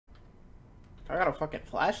I got a fucking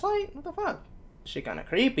flashlight? What the fuck? Shit kinda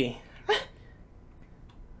creepy.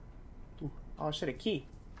 Ooh, oh shit, a key.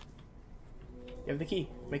 You have the key.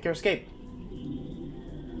 Make your escape.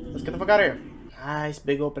 Let's get the fuck out of here. Nice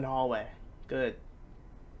big open hallway. Good.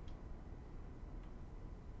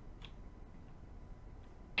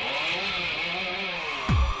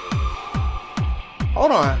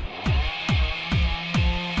 Hold on.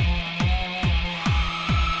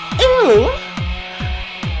 Ew!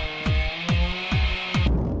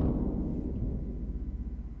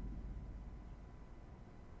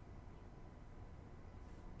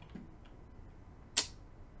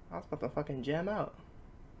 I was about to fucking jam out.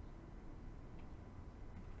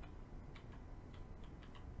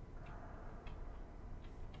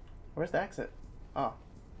 Where's the exit? Oh.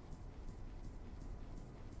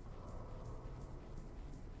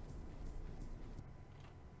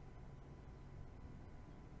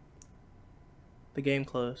 The game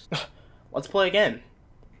closed. Let's play again.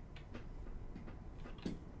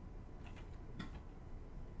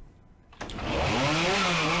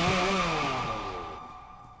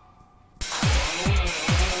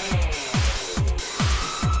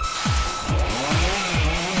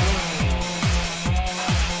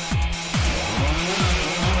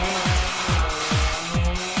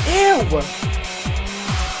 Ew!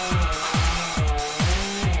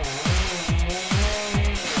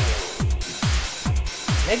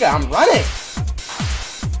 Nigga, I'm running!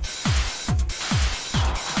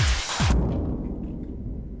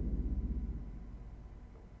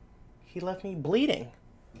 He left me bleeding.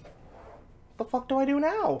 What the fuck do I do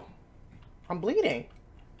now? I'm bleeding.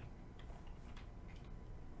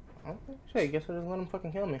 Okay, shit, I guess I just let him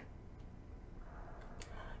fucking kill me.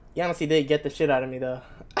 He honestly did get the shit out of me though.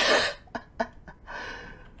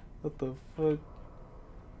 What the fuck?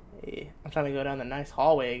 Hey, I'm trying to go down the nice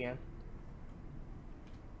hallway again.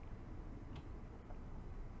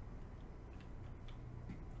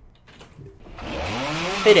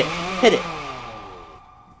 Hit it! Hit it!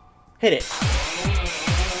 Hit it!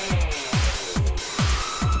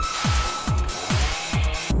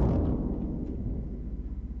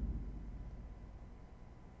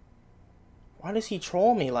 Why does he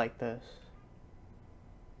troll me like this?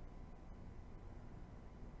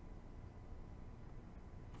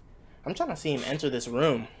 I'm trying to see him enter this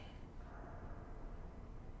room.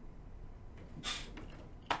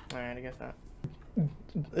 Alright, I guess not.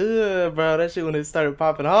 Ugh, bro, that shit when it started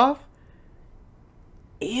popping off.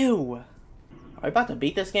 Ew. Are we about to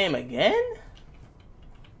beat this game again?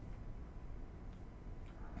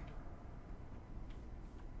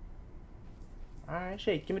 Alright,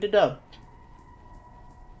 shit, give me the dub.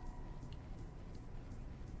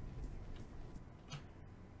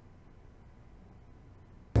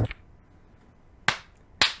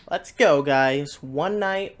 Let's go, guys. One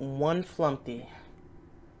night, one flumpty.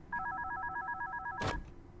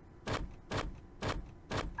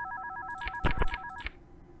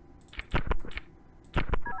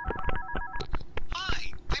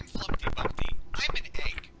 Hi, I'm Flumpty Bumpty. I'm an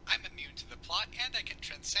egg. I'm immune to the plot, and I can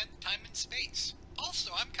transcend time and space.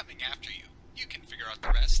 Also, I'm coming after you. You can figure out the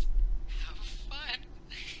rest. Have fun.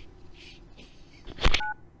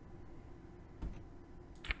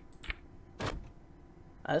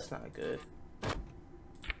 That's not good.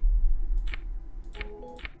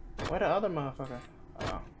 Where the other motherfucker?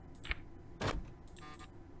 Oh.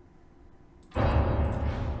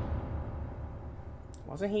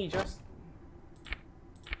 Wasn't he just...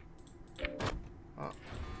 Oh.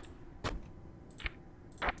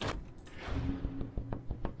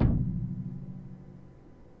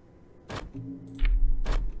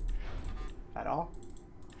 At all?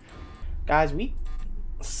 Guys, we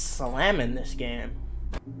slamming this game.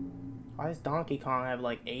 Why does Donkey Kong have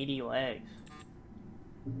like 80 legs?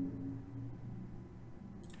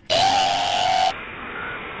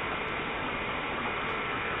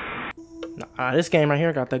 This game right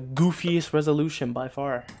here got the goofiest resolution by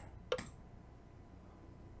far.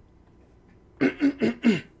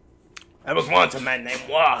 There was once a man named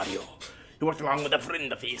Wario. He worked along with a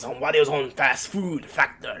friend of his on Wario's own fast food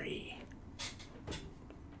factory.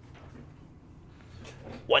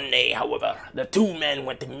 One day, however, the two men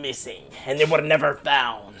went missing, and they were never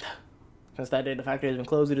found. Since that day, the factory has been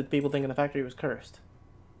closed due to the people thinking the factory was cursed.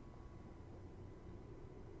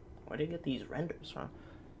 Where did they get these renders from?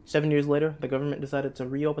 7 years later, the government decided to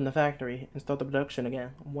reopen the factory and start the production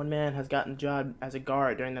again. One man has gotten a job as a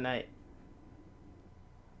guard during the night.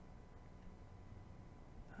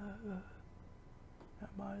 Am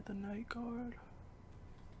I the night guard?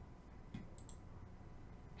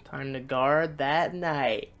 Time to guard that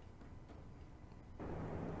night.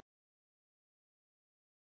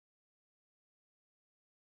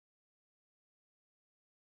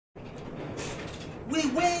 We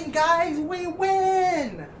win, guys! We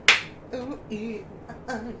win!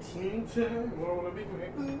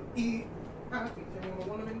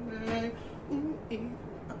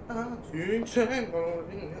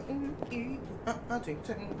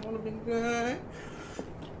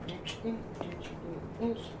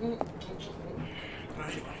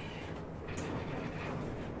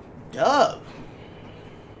 Dub.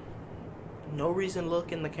 No reason to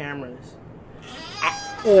look in the cameras.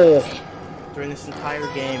 During this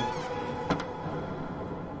entire game.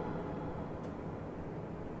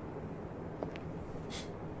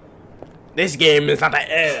 This game is not an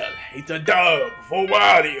L, it's a dub for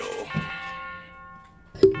Wario.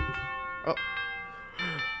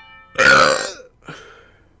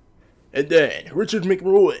 And then, Richard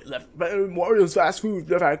McRoy left Wario's fast food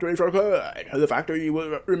factory for good. The factory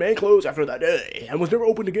will remain closed after that day, and was never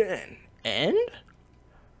opened again. And?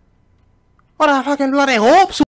 What I fucking bloody hope so.